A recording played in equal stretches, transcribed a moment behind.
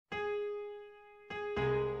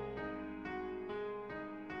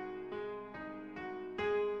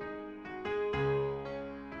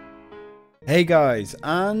Hey guys,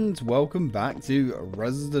 and welcome back to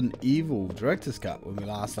Resident Evil Director's Cut. When we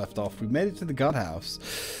last left off, we made it to the guardhouse.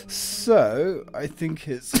 So, I think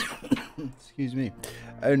it's, excuse me,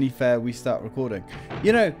 only fair we start recording.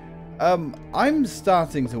 You know, I'm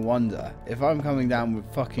starting to wonder if I'm coming down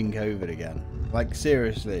with fucking COVID again. Like,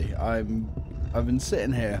 seriously, I've been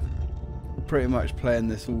sitting here pretty much playing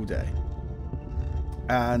this all day.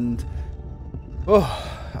 And,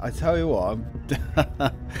 oh, I tell you what,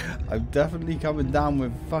 I'm definitely coming down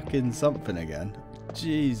with fucking something again.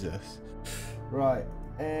 Jesus. Right.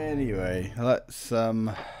 Anyway, let's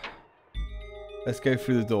go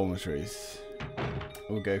through the dormitories.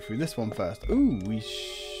 We'll go through this one first. Ooh,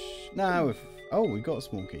 oh, we got a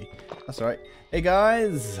small key. That's all right. Hey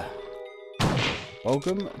guys,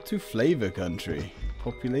 welcome to Flavor Country.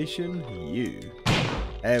 Population U.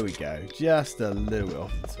 There we go. Just a little bit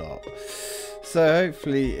off the top. So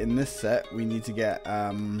hopefully in this set we need to get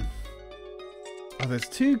oh, there's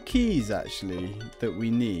two keys actually that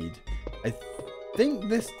we need. I think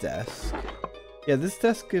this desk, yeah, this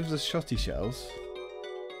desk gives us shotty shells,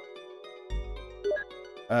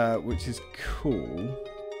 which is cool,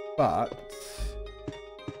 but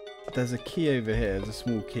there's a key over here. There's a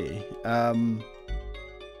small key,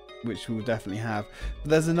 which we'll definitely have.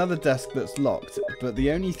 But there's another desk that's locked, but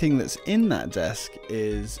the only thing that's in that desk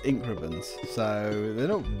is ink ribbons, so they're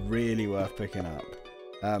not really worth picking up.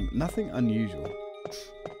 Nothing unusual.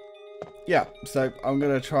 Yeah, so I'm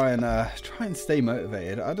gonna try and stay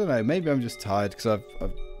motivated. I don't know, maybe I'm just tired because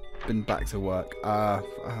I've been back to work. I'm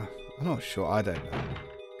not sure. I don't know.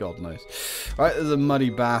 God knows. Alright, there's a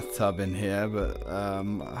muddy bathtub in here, but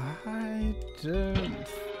I don't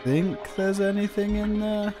think there's anything in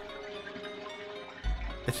there.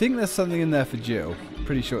 I think there's something in there for Jill.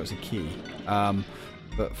 Pretty sure it's a key.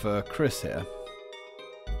 But for Chris here,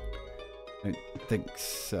 I don't think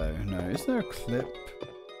so. No, is there a clip?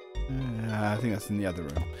 I think that's in the other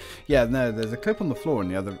room. Yeah, no, there's a clip on the floor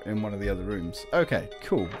in one of the other rooms. Okay,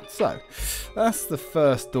 cool. So that's the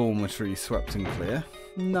first dormitory swept and clear.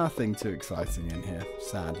 Nothing too exciting in here,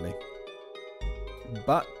 sadly.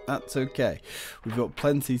 But that's okay. We've got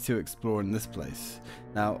plenty to explore in this place.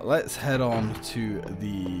 Now let's head on to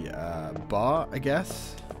the bar, I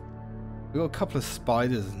guess. We've got a couple of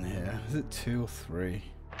spiders in here. Is it 2 or 3?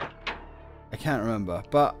 I can't remember.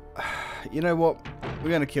 But you know what? We're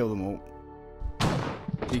going to kill them all.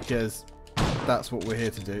 Because that's what we're here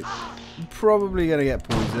to do. I'm probably going to get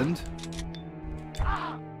poisoned.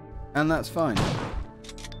 And that's fine.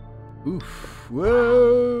 Oof.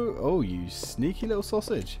 Whoa! Oh, you sneaky little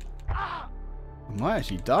sausage. I might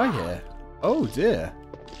actually die here. Oh dear.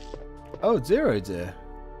 Oh dear, oh dear.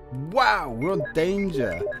 Wow, we're on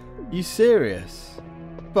danger. You serious?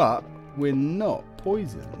 But we're not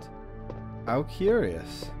poisoned. How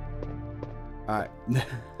curious. Alright.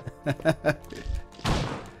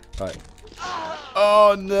 Right.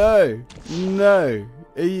 Oh no! No!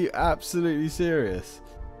 Are you absolutely serious?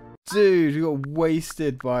 Dude, we got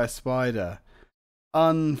wasted by a spider.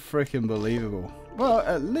 Unfrickin' believable. Well,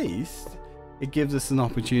 at least it gives us an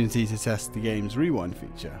opportunity to test the game's rewind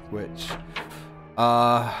feature, which,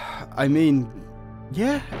 I mean,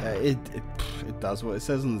 yeah, it does what it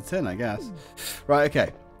says on the tin, I guess. Right,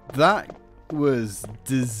 okay. That was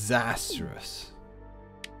disastrous.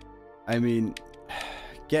 I mean,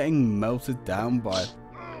 getting melted down by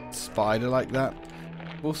a spider like that.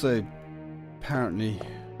 Also, apparently,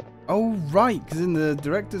 oh right, because in the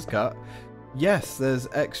director's cut, yes, there's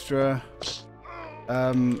extra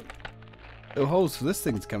little holes for this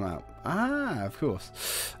thing to come out. Ah, of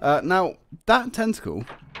course. Now, that tentacle,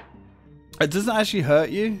 it doesn't actually hurt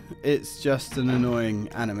you. It's just an annoying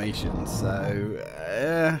animation. So,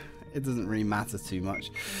 it doesn't really matter too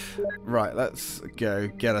much. Right, let's go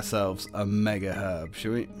get ourselves a mega herb,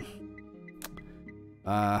 shall we?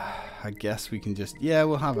 I guess we can just, yeah,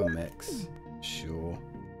 we'll have a mix. Sure.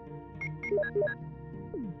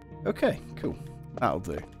 Okay, cool. That'll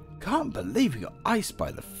do. Can't believe we got iced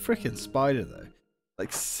by the frickin' spider, though.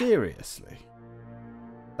 Like, seriously.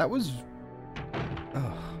 That was...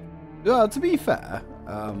 Oh. Well, to be fair,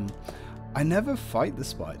 I never fight the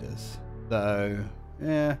spiders. So,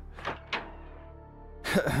 yeah.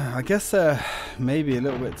 I guess they're maybe a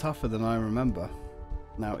little bit tougher than I remember.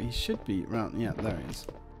 Now, he should be around... Yeah, there he is.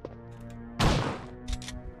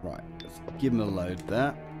 Right, let's give him a load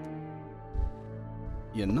there.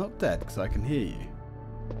 You're not dead, because I can hear you.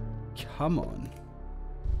 Come on.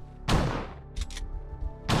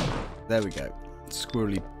 There we go.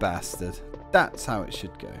 Squirrely bastard. That's how it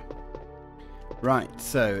should go. Right,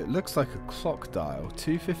 so it looks like a clock dial,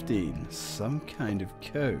 215, some kind of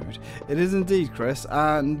code. It is indeed, Chris,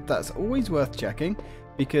 and that's always worth checking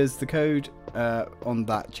because the code on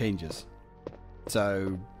that changes.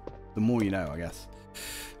 So the more you know, I guess.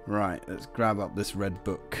 Right, let's grab up this red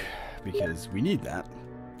book because we need that.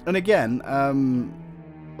 And again,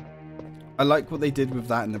 I like what they did with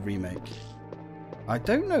that in the remake. I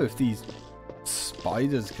don't know if these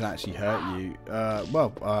spiders can actually hurt you.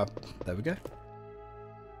 There we go.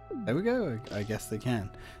 There we go. I guess they can.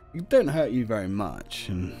 It don't hurt you very much,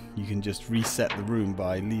 and you can just reset the room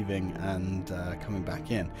by leaving and coming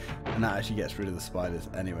back in, and that actually gets rid of the spiders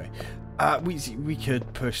anyway. We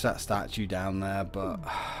could push that statue down there, but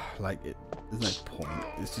like there's no point.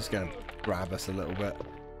 It's just going to grab us a little bit.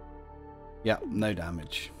 Yeah, no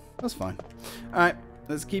damage. That's fine. All right,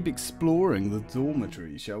 let's keep exploring the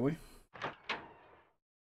dormitory, shall we?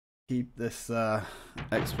 Keep this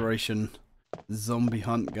exploration zombie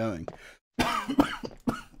hunt going.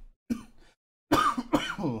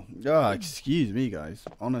 Oh, excuse me, guys.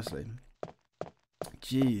 Honestly,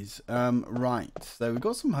 jeez. Right. So we've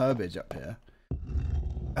got some herbage up here.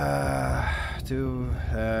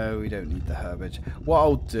 We don't need the herbage. What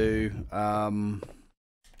I'll do,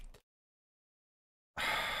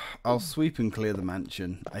 I'll sweep and clear the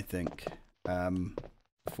mansion, I think,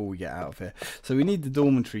 before we get out of here. So we need the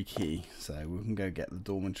dormitory key. So we can go get the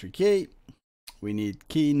dormitory key. We need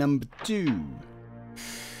key number 2.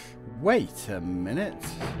 Wait a minute.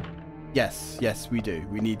 Yes, we do.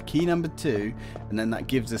 We need key number 2, and then that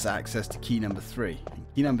gives us access to key number 3. And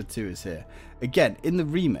key number 2 is here. Again, in the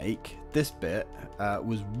remake, this bit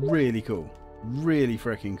was really cool. Really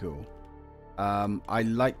freaking cool. I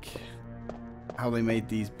like how they made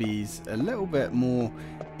these bees a little bit more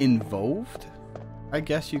involved, I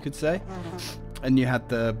guess you could say. And you had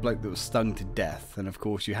the bloke that was stung to death, and of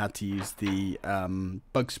course you had to use the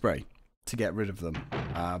bug spray to get rid of them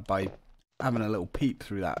by having a little peep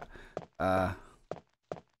through that. Are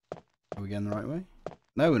we going the right way?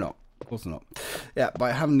 No, we're not. Of course not. Yeah,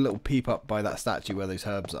 by having a little peep up by that statue where those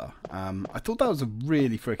herbs are. I thought that was a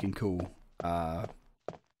really freaking cool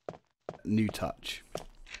new touch.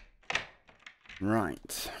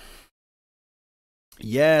 Right.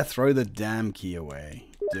 Yeah, throw the damn key away.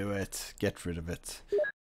 Do it. Get rid of it.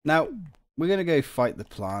 Now, we're going to go fight the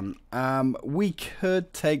plant. We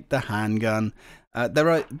could take the handgun.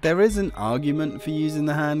 There is an argument for using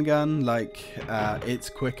the handgun. Like, it's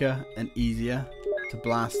quicker and easier to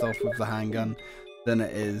blast off with the handgun than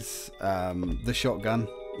it is the shotgun.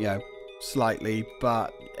 You know, slightly.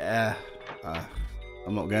 But, I'm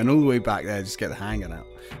not going all the way back there. Just get the handgun out.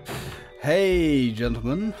 Hey,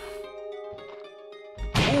 gentlemen.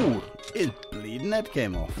 Oh, his bleeding head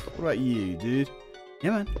came off. What about you, dude?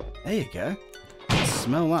 Yeah, man. There you go.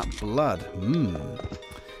 Smell that blood.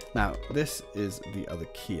 Now, this is the other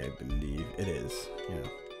key, I believe. It is. Yeah.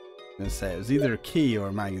 I'm going to say it was either a key or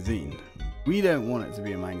a magazine. We don't want it to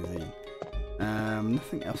be a magazine.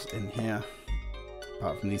 Nothing else in here.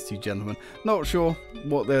 Apart from these two gentlemen. Not sure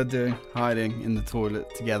what they're doing. Hiding in the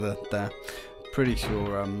toilet together there. I'm pretty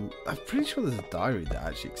sure there's a diary that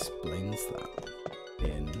actually explains that.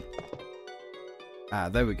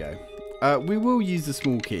 There we go. We will use the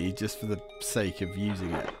small key just for the sake of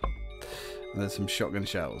using it. And there's some shotgun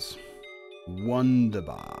shells.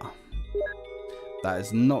 Wonderbar. That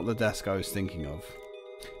is not the desk I was thinking of.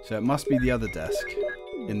 So it must be the other desk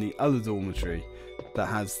in the other dormitory that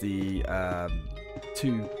has the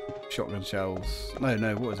 2 shotgun shells.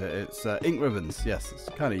 No, what is it? It's ink ribbons. Yes, it's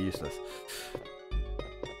kind of useless.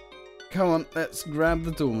 Come on, let's grab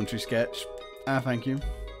the dormitory sketch. Thank you.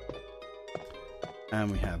 And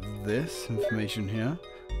we have this information here.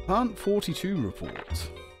 Plant 42 report.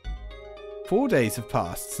 4 days have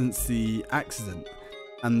passed since the accident,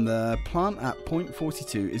 and the plant at point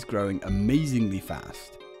 42 is growing amazingly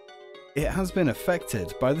fast. It has been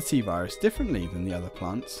affected by the T-virus differently than the other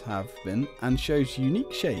plants have been, and shows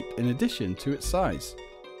unique shape in addition to its size.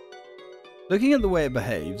 Looking at the way it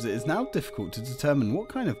behaves, it is now difficult to determine what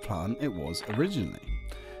kind of plant it was originally.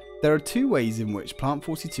 There are 2 ways in which plant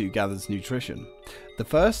 42 gathers nutrition. The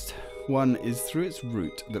first one is through its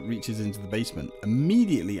root that reaches into the basement.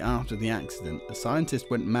 Immediately after the accident, a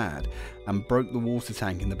scientist went mad and broke the water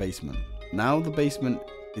tank in the basement. Now the basement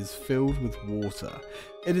is filled with water.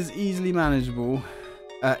 It is easily imaginable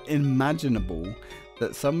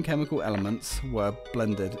that some chemical elements were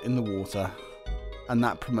blended in the water, and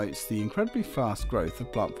that promotes the incredibly fast growth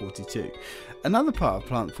of plant 42. Another part of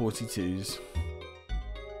plant 42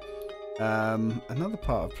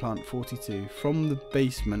 from the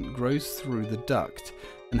basement grows through the duct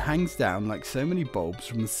and hangs down like so many bulbs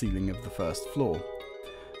from the ceiling of the first floor.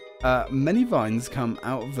 Many vines come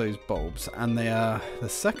out of those bulbs, and they are the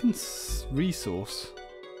second resource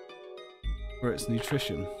for its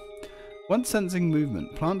nutrition. Once sensing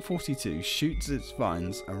movement, Plant 42 shoots its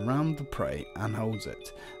vines around the prey and holds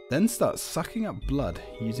it, then starts sucking up blood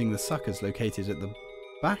using the suckers located at the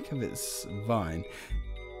back of its vine.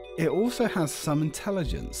 It also has some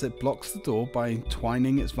intelligence. It blocks the door by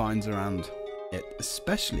twining its vines around it,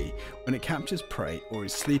 especially when it captures prey or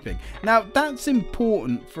is sleeping. Now, that's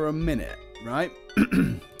important for a minute, right?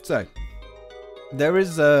 So, there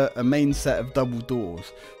is a main set of double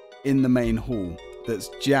doors in the main hall that's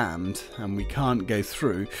jammed, and we can't go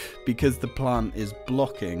through because the plant is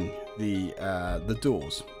blocking the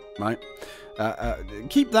doors, right?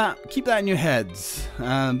 Keep that in your heads,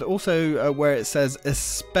 and also where it says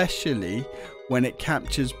especially when it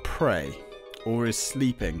captures prey or is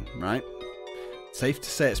sleeping, right? Safe to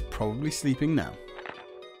say it's probably sleeping now.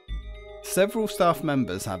 Several staff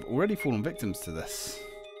members have already fallen victims to this.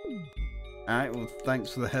 Alright, well,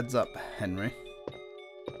 thanks for the heads up, Henry.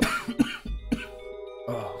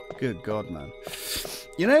 Oh, good God, man.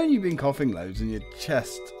 You know, you've been coughing loads and your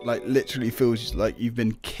chest, like, literally feels like you've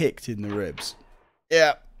been kicked in the ribs.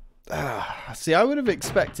 Yeah. See, I would have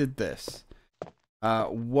expected this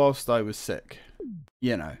whilst I was sick.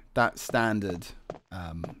 You know, that standard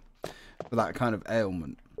for that kind of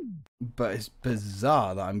ailment. But it's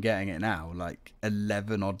bizarre that I'm getting it now, like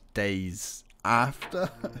 11 odd days after.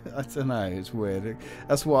 I don't know, it's weird.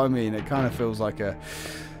 That's what I mean. It kind of feels like a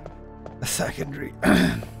secondary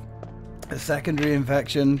a secondary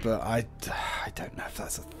infection, but I don't know if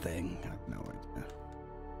that's a thing. I have no idea.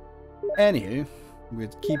 Anywho, we're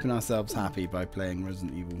keeping ourselves happy by playing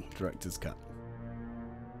Resident Evil Director's Cut.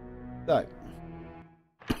 So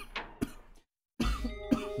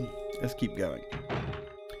let's keep going.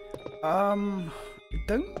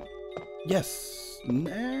 Yes.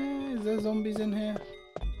 Nah, is there zombies in here?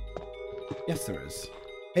 Yes, there is.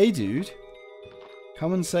 Hey, dude.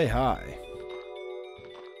 Come and say hi.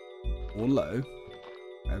 Or low.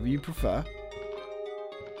 Whatever you prefer.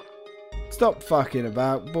 Stop fucking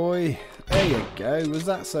about, boy. There you go. Was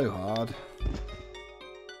that so hard?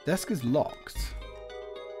 Desk is locked.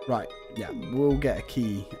 Right. Yeah, we'll get a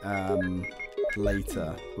key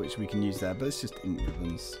later, which we can use there, but it's just ink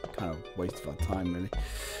ribbons. Kind of waste of our time, really.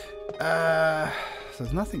 So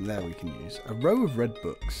there's nothing there we can use. A row of red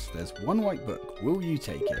books. There's one white book. Will you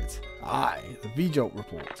take it? Aye, the VJolt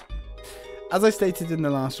report. As I stated in the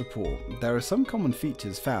last report, there are some common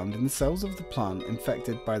features found in the cells of the plant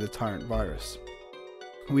infected by the Tyrant virus.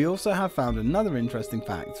 We also have found another interesting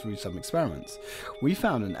fact through some experiments. We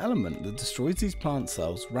found an element that destroys these plant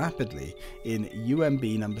cells rapidly in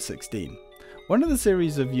UMB number 16. One of the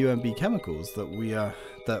series of UMB chemicals that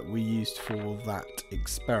we used for that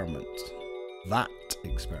experiment.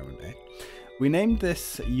 We named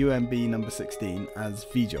this UMB number 16 as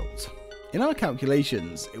VJolt. In our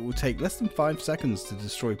calculations, it will take less than 5 seconds to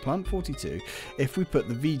destroy Plant 42 if we put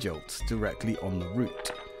the VJolt directly on the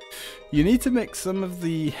root. You need to mix some of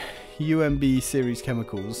the UMB series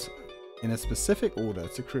chemicals in a specific order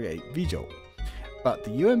to create VJolt. But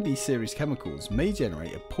the UMB series chemicals may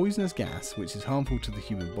generate a poisonous gas which is harmful to the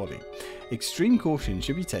human body. Extreme caution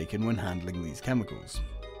should be taken when handling these chemicals.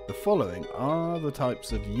 The following are the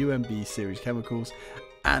types of UMB series chemicals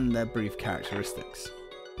and their brief characteristics.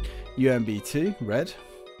 UMB2, red.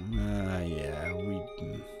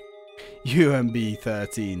 UMB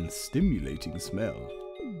 13, stimulating smell.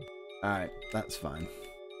 Alright, that's fine.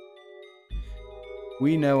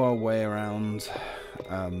 We know our way around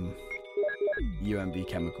UMB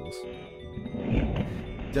chemicals.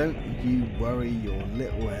 Don't you worry your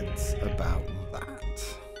little heads about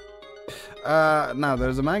that. Now,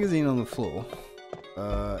 there's a magazine on the floor.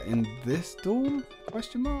 In this door?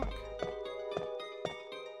 Question mark?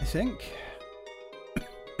 I think.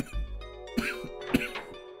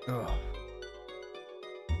 Oh.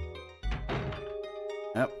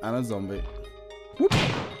 Yep, and a zombie. Whoop.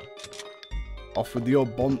 Off with your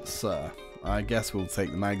bonce, sir. I guess we'll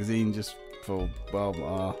take the magazine just for, well,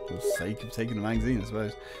 for the sake of taking the magazine, I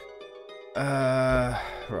suppose.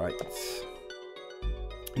 Right.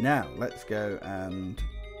 Now, let's go and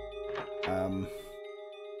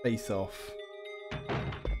face off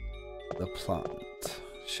the plant,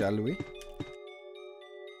 shall we?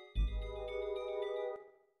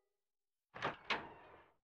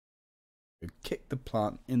 Kick the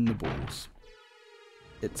plant in the balls.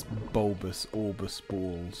 It's bulbous, orbous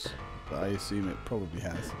balls, but I assume it probably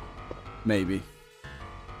has. Maybe.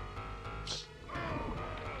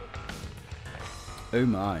 Oh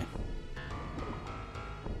my.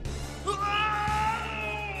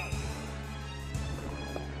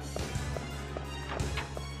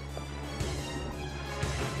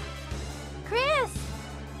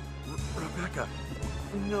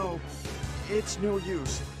 No, it's no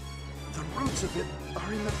use. The roots of it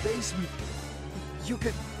are in the basement. You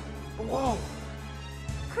could... Whoa!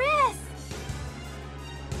 Chris!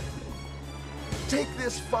 Take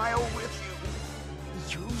this file with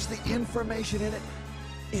you. Use the information in it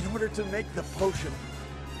in order to make the potion.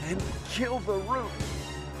 And kill the root.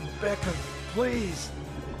 Rebecca, please.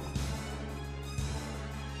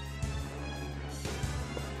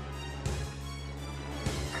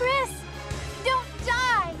 Chris! Don't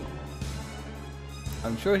die!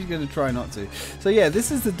 I'm sure he's going to try not to. So yeah,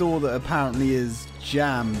 this is the door that apparently is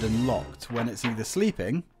jammed and locked when it's either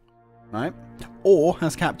sleeping, right, or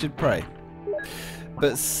has captured prey.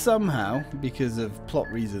 But somehow, because of plot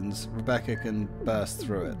reasons, Rebecca can burst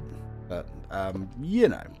through it. But, you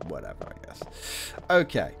know, whatever, I guess.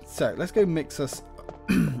 Okay, so let's go mix us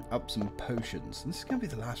up some potions. This is going to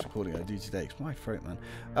be the last recording I do today. It's my throat, man.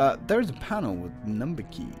 There is a panel with number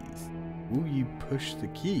keys. Will you push the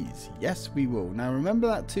keys? Yes, we will. Now, remember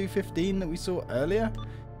that 215 that we saw earlier?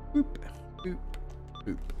 Boop, boop,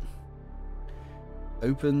 boop.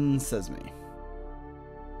 Open Sesame.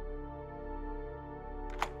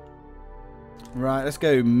 Right, let's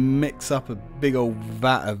go mix up a big old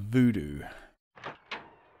vat of voodoo.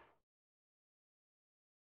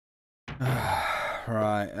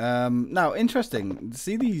 Right, now interesting.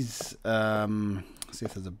 See these, see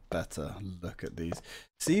if there's a better look at these.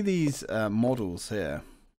 See these models here?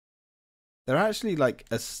 They're actually like,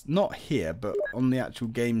 not here, but on the actual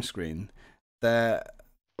game screen. They're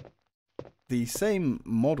the same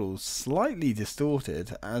model, slightly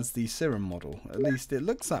distorted as the serum model. At least it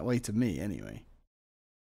looks that way to me anyway.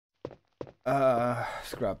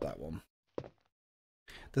 Let's grab that one.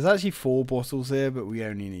 There's actually 4 bottles here, but we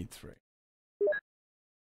only need 3.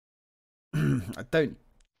 I don't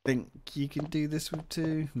think you can do this with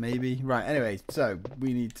 2, maybe. Right, anyway, so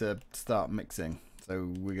we need to start mixing.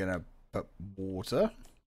 So we're gonna put water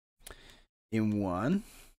in one.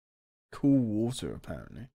 Cool water,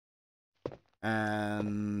 apparently.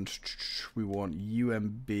 And we want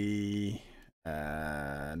UMB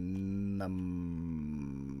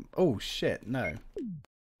oh shit, no. We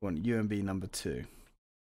want UMB number 2.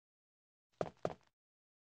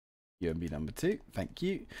 UMB number 2, thank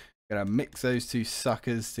you. Gonna mix those 2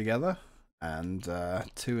 suckers together, and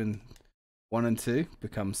 1 and 2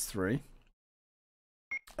 becomes 3.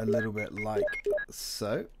 A little bit like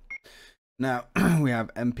so. Now we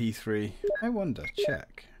have MP3. I wonder,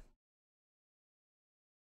 check.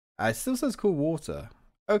 It still says cool water.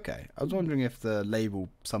 Okay, I was wondering if the label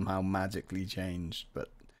somehow magically changed,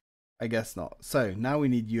 but I guess not. So now we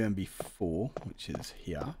need UMB4, which is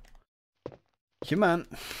here. Come on,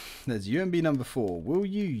 there's UMB number 4. Will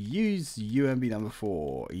you use UMB number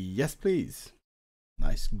 4? Yes, please.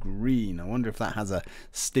 Nice green. I wonder if that has a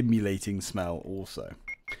stimulating smell also.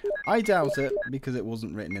 I doubt it because it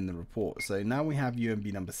wasn't written in the report. So now we have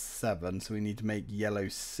UMB number 7. So we need to make yellow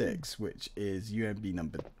 6, which is UMB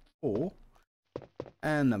number 4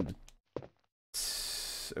 and number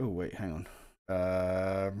oh wait, hang on.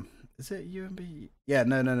 Is it UMB? Yeah,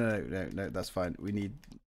 no, that's fine. We need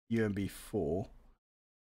UMB 4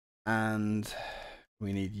 and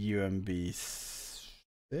we need UMB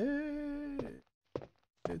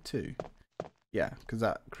 2. Yeah, because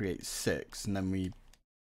that creates 6, and then we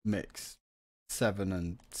mix 7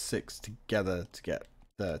 and 6 together to get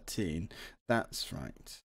 13. That's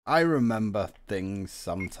right. I remember things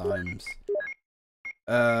sometimes.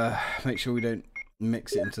 Make sure we don't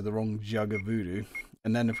mix it into the wrong jug of voodoo.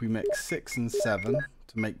 And then if we mix 6 and 7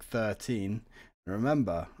 to make 13,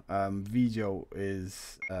 remember, VJolt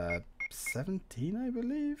is 17, I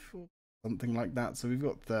believe, or something like that. So we've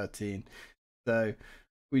got 13. So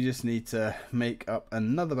we just need to make up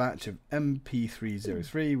another batch of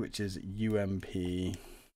MP303, which is UMP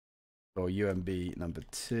or UMB number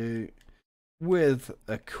 2, with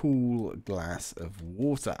a cool glass of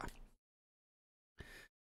water.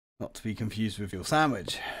 Not to be confused with your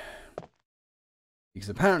sandwich, because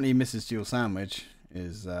apparently Mrs. Jewel Sandwich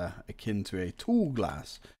is akin to a tall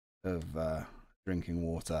glass of drinking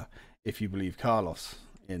water, if you believe Carlos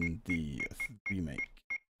in the remake.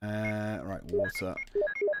 Right, water.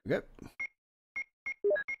 There we go.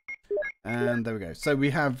 And there we go. So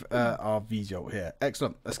we have our VJolt here.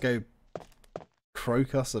 Excellent. Let's go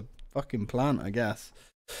croak us a fucking plant, I guess.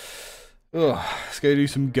 Ugh, let's go do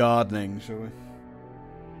some gardening, shall we?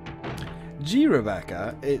 Gee,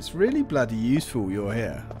 Rebecca, it's really bloody useful you're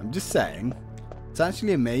here. I'm just saying. It's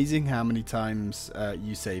actually amazing how many times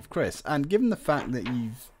you save Chris. And given the fact that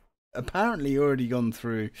you've apparently already gone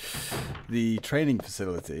through the training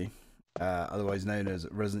facility, otherwise known as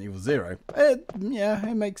Resident Evil 0, yeah,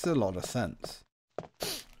 it makes a lot of sense.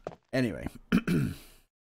 Anyway,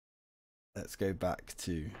 let's go back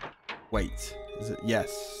to. Wait, is it?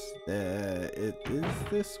 Yes, it is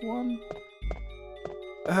this one.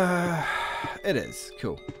 It is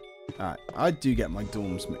cool. All right, I do get my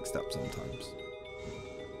dorms mixed up sometimes.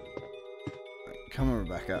 Right, come on,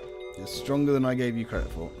 Rebecca. You're stronger than I gave you credit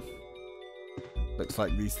for. Looks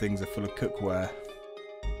like these things are full of cookware.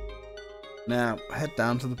 Now, head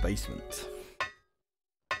down to the basement.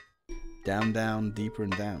 Down, down, deeper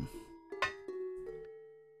and down.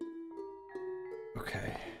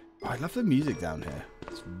 Okay. Oh, I love the music down here.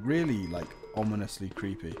 It's really, like, ominously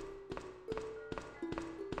creepy.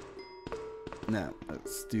 Now,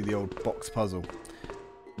 let's do the old box puzzle.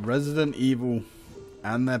 Resident Evil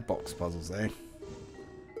and their box puzzles, eh?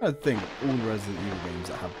 I think all the Resident Evil games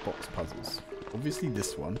that have box puzzles. Obviously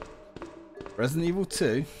this one. Resident Evil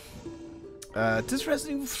 2. Does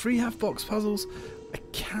Resident Evil 3 have box puzzles? I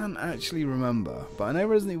can't actually remember, but I know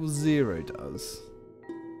Resident Evil 0 does.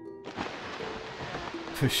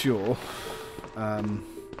 For sure. In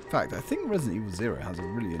fact, I think Resident Evil 0 has a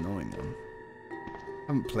really annoying one. I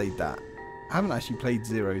haven't played that. I haven't actually played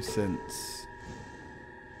 0 since...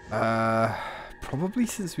 probably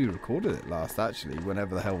since we recorded it last, actually,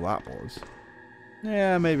 whenever the hell that was.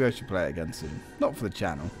 Yeah, maybe I should play it again soon. Not for the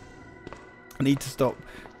channel. I need to stop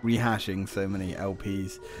rehashing so many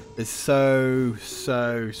LPs. There's so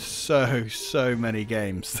many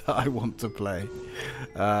games that I want to play.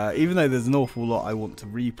 Even though there's an awful lot I want to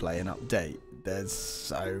replay and update, there's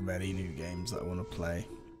so many new games that I want to play.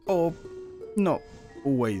 Or not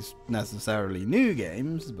always necessarily new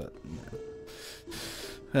games, but you know.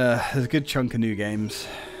 There's a good chunk of new games,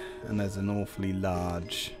 and there's an awfully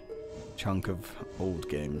large chunk of old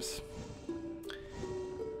games.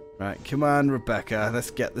 Right, come on, Rebecca,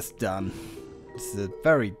 let's get this done. This is a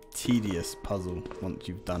very tedious puzzle once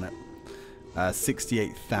you've done it.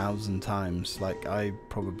 68,000 times, like I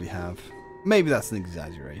probably have. Maybe that's an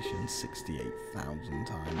exaggeration, 68,000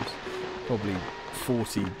 times. Probably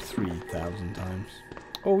 43,000 times.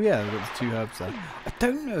 Oh yeah, I've got the 2 herbs there. I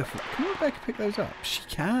don't know if... Can Rebecca pick those up? She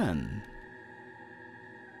can.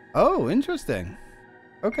 Oh, interesting.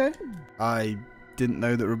 Okay. I didn't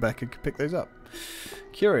know that Rebecca could pick those up.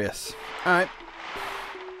 Curious. Alright.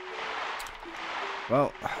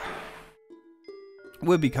 Well,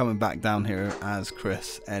 we'll be coming back down here as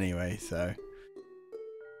Chris anyway, so...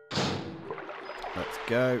 Let's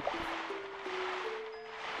go.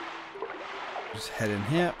 Just head in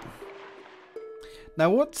here. Now,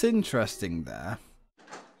 what's interesting there,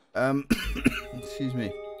 excuse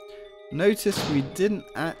me, notice we didn't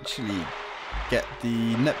actually get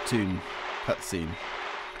the Neptune cutscene.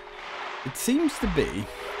 It seems to be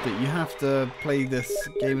that you have to play this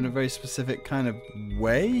game in a very specific kind of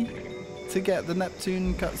way to get the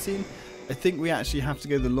Neptune cutscene. I think we actually have to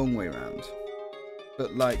go the long way around.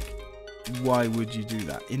 But, like, why would you do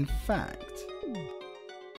that? In fact,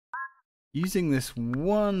 using this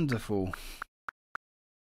wonderful...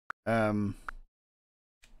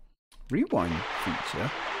 rewind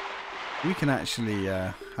feature, we can actually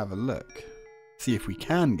have a look, see if we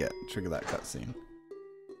can trigger that cutscene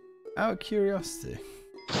out of curiosity.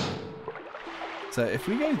 So if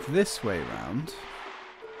we go this way round,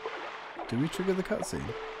 do we trigger the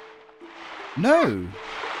cutscene? No.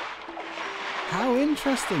 How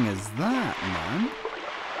interesting is that, man?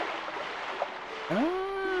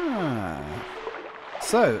 Ah.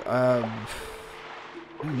 So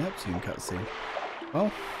Neptune cutscene.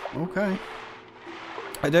 Well, okay.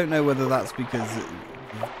 I don't know whether that's because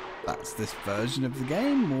that's this version of the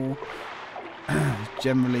game, or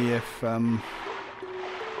generally if you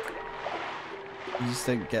just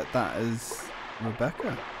don't get that as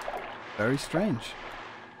Rebecca. Very strange.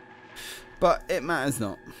 But it matters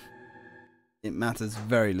not. It matters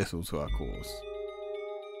very little to our cause.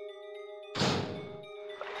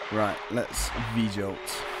 Right, let's V-jolt.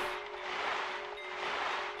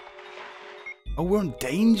 Oh, we're on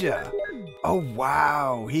danger. Oh,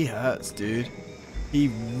 wow. He hurts, dude. He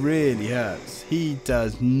really hurts. He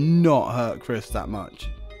does not hurt Chris that much.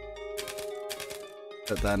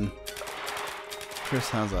 But then, Chris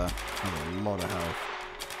has a lot of health.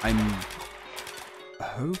 I'm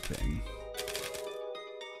hoping...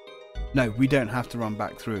 No, we don't have to run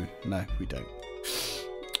back through. No, we don't.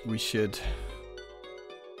 We should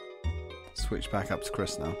switch back up to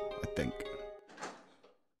Chris now, I think.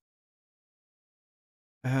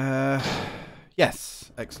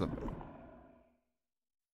 Yes, excellent.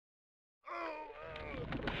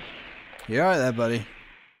 You alright there, buddy?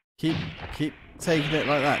 Keep taking it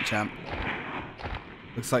like that, champ.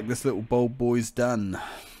 Looks like this little bold boy's done.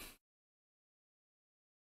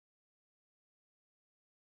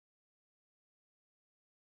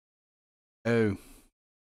 Oh,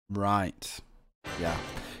 right. Yeah.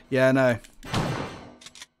 Yeah, no.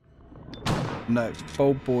 No,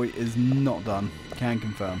 Bold Boy is not done. Can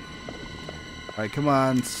confirm. Alright, come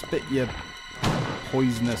on. Spit your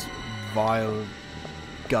poisonous, vile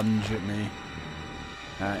gunge at me.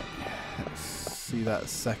 Alright. Let's see that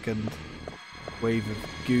second wave of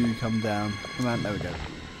goo come down. Come on, there we go.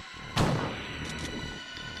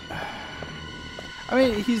 I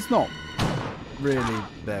mean, he's not really...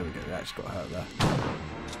 There we go, he actually got hurt there.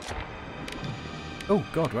 Oh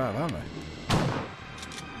god, wow, ammo.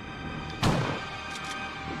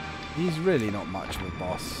 He's really not much of a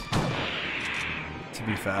boss, to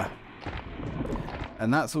be fair.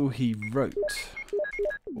 And that's all he wrote.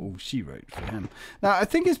 Or she wrote for him. Now, I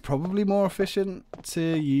think it's probably more efficient to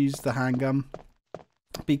use the handgun,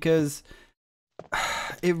 because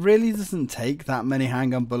it really doesn't take that many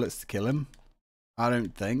handgun bullets to kill him. I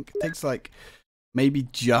don't think. It takes like maybe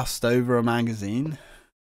just over a magazine.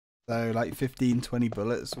 So like 15-20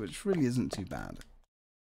 bullets, which really isn't too bad.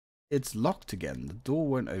 It's locked again. The door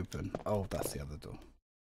won't open. Oh, that's the other door.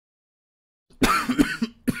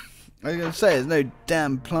 I was going to say, there's no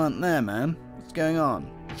damn plant there, man. What's going on?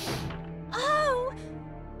 Oh,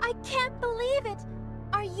 I can't believe it.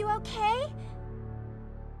 Are you okay?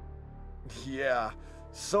 Yeah,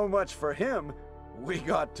 so much for him. We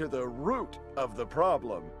got to the root of the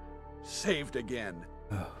problem. Saved again.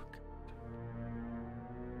 Oh,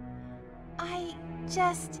 I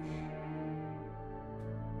just...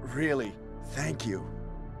 Really, thank you.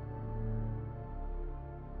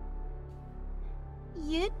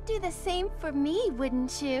 You'd do the same for me,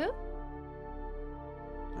 wouldn't you?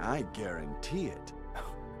 I guarantee it.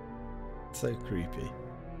 so creepy.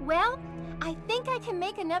 Well, I think I can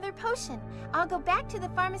make another potion. I'll go back to the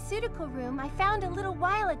pharmaceutical room I found a little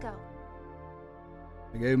while ago.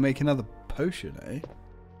 We go make another potion, eh?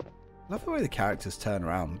 I love the way the characters turn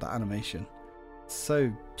around, that animation. It's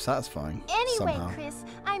so satisfying. Anyway, somehow. Chris,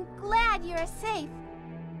 I'm glad you're safe.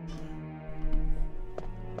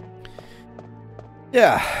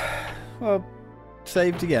 Yeah. Well,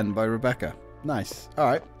 saved again by Rebecca. Nice.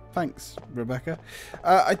 Alright. Thanks, Rebecca.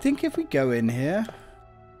 I think if we go in here,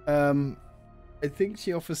 I think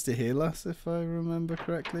she offers to heal us, if I remember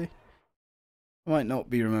correctly. I might not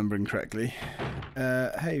be remembering correctly.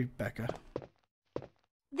 Hey, Becca.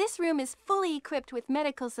 This room is fully equipped with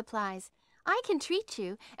medical supplies. I can treat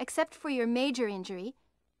you, except for your major injury.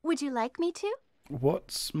 Would you like me to?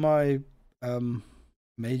 What's my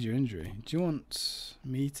major injury? Do you want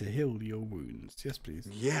me to heal your wounds? Yes, please.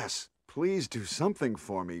 Yes, please do something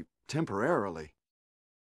for me, temporarily.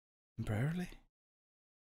 Temporarily?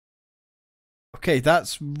 Okay,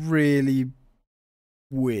 that's really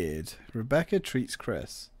weird. Rebecca treats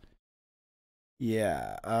Chris.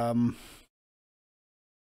 Yeah,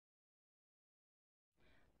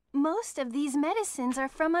 Most of these medicines are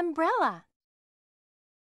from Umbrella.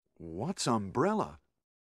 What's Umbrella?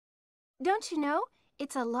 Don't you know?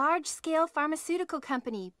 It's a large-scale pharmaceutical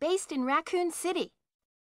company based in Raccoon City.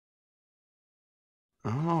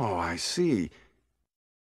 Oh, I see.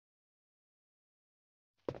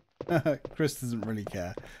 Chris doesn't really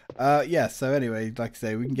care. Yeah, so anyway, like I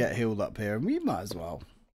say, we can get healed up here, and we might as well,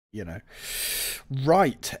 you know.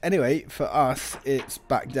 Right, anyway, for us, it's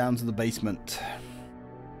back down to the basement.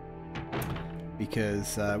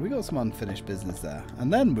 Because we got some unfinished business there.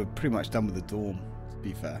 And then we're pretty much done with the dorm, to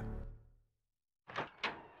be fair.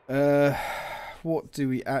 What do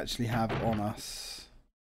we actually have on us?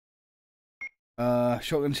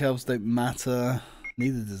 Shotgun shells don't matter.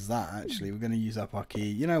 Neither does that, actually. We're going to use up our key.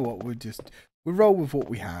 You know what? We'll roll with what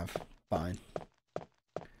we have. Fine.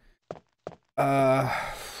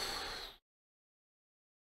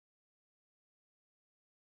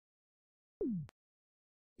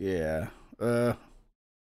 Yeah.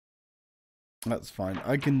 That's fine.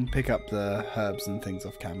 I can pick up the herbs and things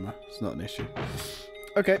off camera. It's not an issue.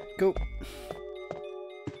 Okay, cool.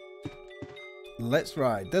 Let's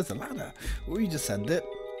ride. There's a ladder. Will you descend it?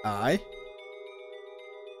 Aye.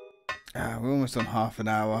 We're almost on half an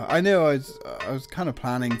hour. I knew I was kind of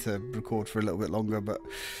planning to record for a little bit longer, but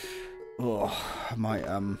I might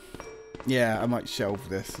I might shelve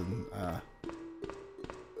this and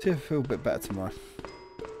see if I feel a bit better tomorrow.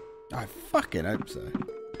 I fucking hope so.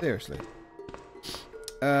 Seriously.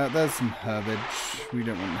 There's some herbage. We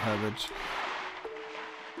don't want herbage.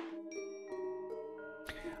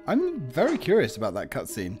 I'm very curious about that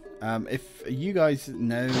cutscene. If you guys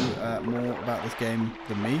know more about this game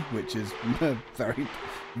than me, which is very,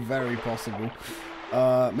 very possible,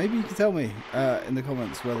 maybe you can tell me in the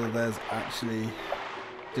comments whether there's actually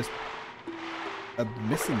just a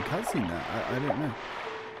missing cutscene there. I don't know.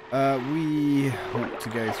 We want to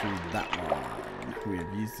go through that one. We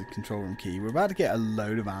have used the control room key. We're about to get a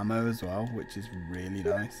load of ammo as well, which is really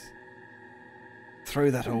nice.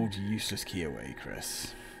 Throw that old useless key away,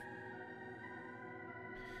 Chris.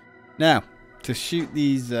 Now, to shoot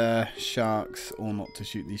these sharks, or not to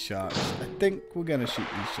shoot these sharks, I think we're going to shoot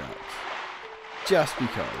these sharks. Just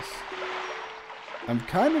because. I'm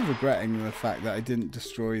kind of regretting the fact that I didn't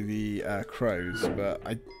destroy the crows, but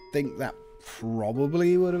I think that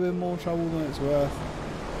probably would have been more trouble than it's worth.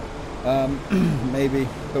 Maybe.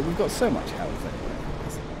 But we've got so much health anyway. It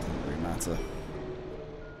doesn't really matter.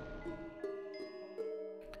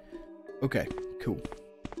 Okay, cool.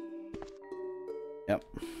 Yep.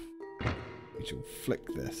 We shall flick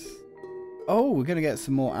this. Oh, we're going to get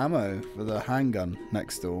some more ammo for the handgun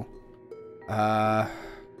next door. Yeah,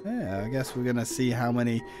 I guess we're going to see how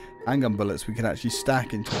many handgun bullets we can actually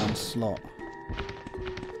stack into one slot.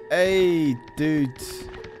 Hey, dudes.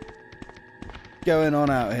 What's going on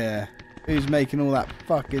out here? Who's making all that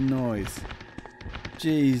fucking noise?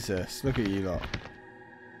 Jesus, look at you lot.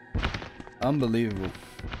 Unbelievable.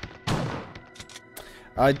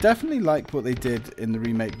 I definitely like what they did in the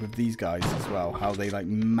remake with these guys as well. How they like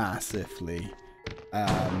massively...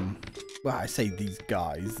 well, I say these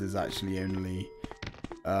guys. There's actually only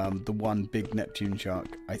the one big Neptune shark.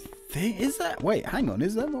 I think... Is that... Wait, hang on.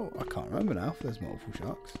 Is there more? I can't remember now if there's multiple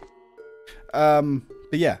sharks.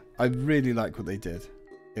 But yeah, I really like what they did.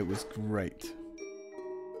 It was great.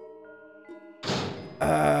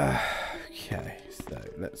 Okay, so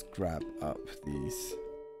let's grab up these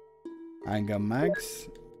handgun mags,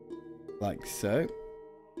 like so.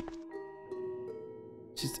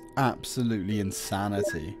 Just absolutely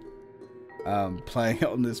insanity. Playing it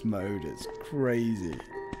on this mode, it's crazy.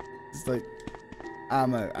 It's like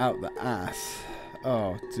ammo out the ass.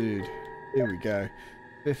 Oh, dude, here we go.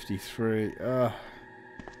 53.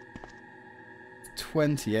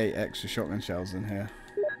 28 extra shotgun shells in here.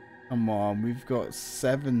 Come on, we've got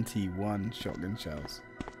 71 shotgun shells.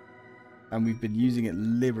 And we've been using it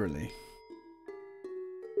liberally.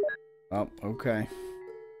 Oh, okay.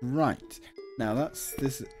 Right. Now that's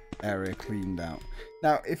this area cleaned out.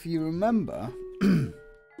 Now, if you remember,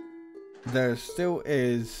 there still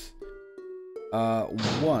is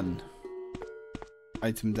one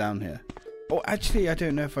item down here. Oh, actually, I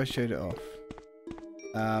don't know if I showed it off.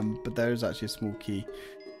 But there is actually a small key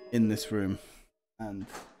in this room. And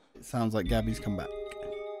it sounds like Gabby's come back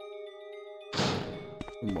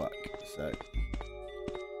from work. So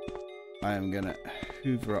I am going to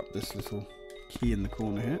hoover up this little key in the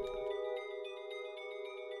corner here.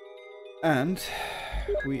 And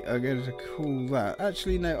we are going to call that...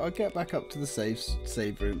 Actually, no, I'll get back up to the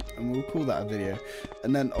save room and we'll call that a video.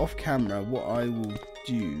 And then off camera, what I will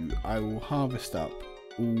do, I will harvest up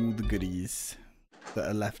all the goodies that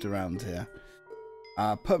are left around here.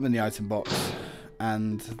 Put them in the item box.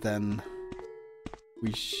 And then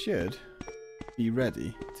we should be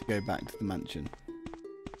ready to go back to the mansion.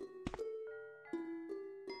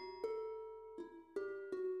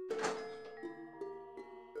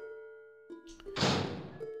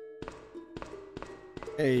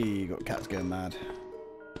 Hey, got cats going mad.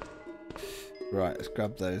 Right, let's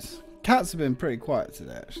grab those. Cats have been pretty quiet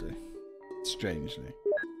today, actually. Strangely.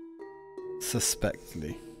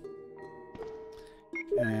 Suspectly.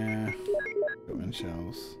 Shotgun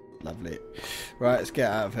shells. Lovely. Right, let's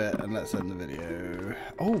get out of here and let's end the video.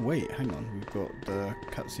 Oh, wait, hang on. We've got the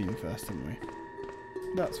cutscene first, haven't we?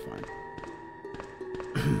 That's fine.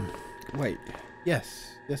 Wait.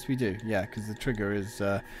 Yes. Yes, we do. Yeah, because the trigger is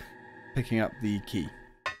picking up the key.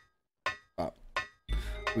 Oh.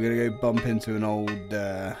 We're going to go bump into an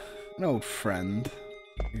old friend.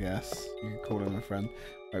 I guess. You could call him a friend.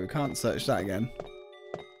 Right, we can't search that again.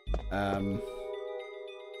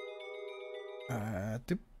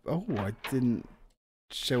 Oh, I didn't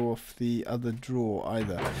show off the other drawer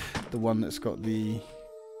either. The one that's got the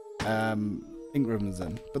ink ribbons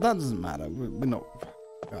in. But that doesn't matter. We're not...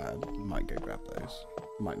 we might go grab those.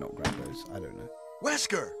 Might not grab those. I don't know.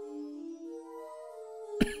 Wesker!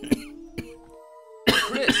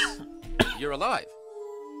 Chris! You're alive.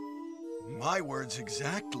 My words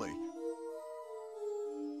exactly.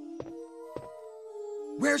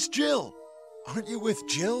 Where's Jill? Aren't you with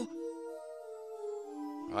Jill?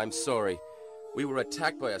 I'm sorry. We were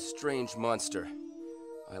attacked by a strange monster.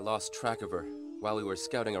 I lost track of her while we were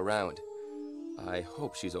scouting around. I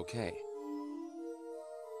hope she's okay.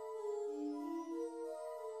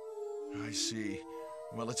 I see.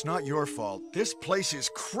 Well, it's not your fault. This place is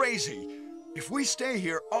crazy. If we stay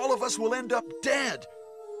here, all of us will end up dead.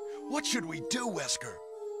 What should we do, Wesker?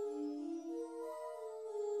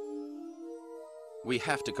 We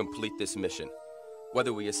have to complete this mission.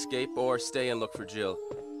 Whether we escape or stay and look for Jill,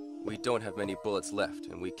 we don't have many bullets left,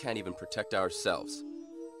 and we can't even protect ourselves.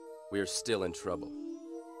 We are still in trouble.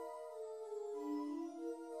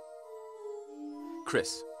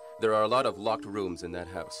 Chris, there are a lot of locked rooms in that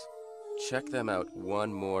house. Check them out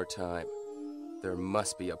one more time. There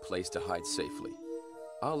must be a place to hide safely.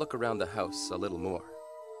 I'll look around the house a little more.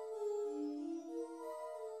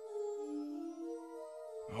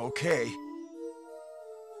 Okay.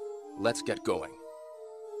 Let's get going.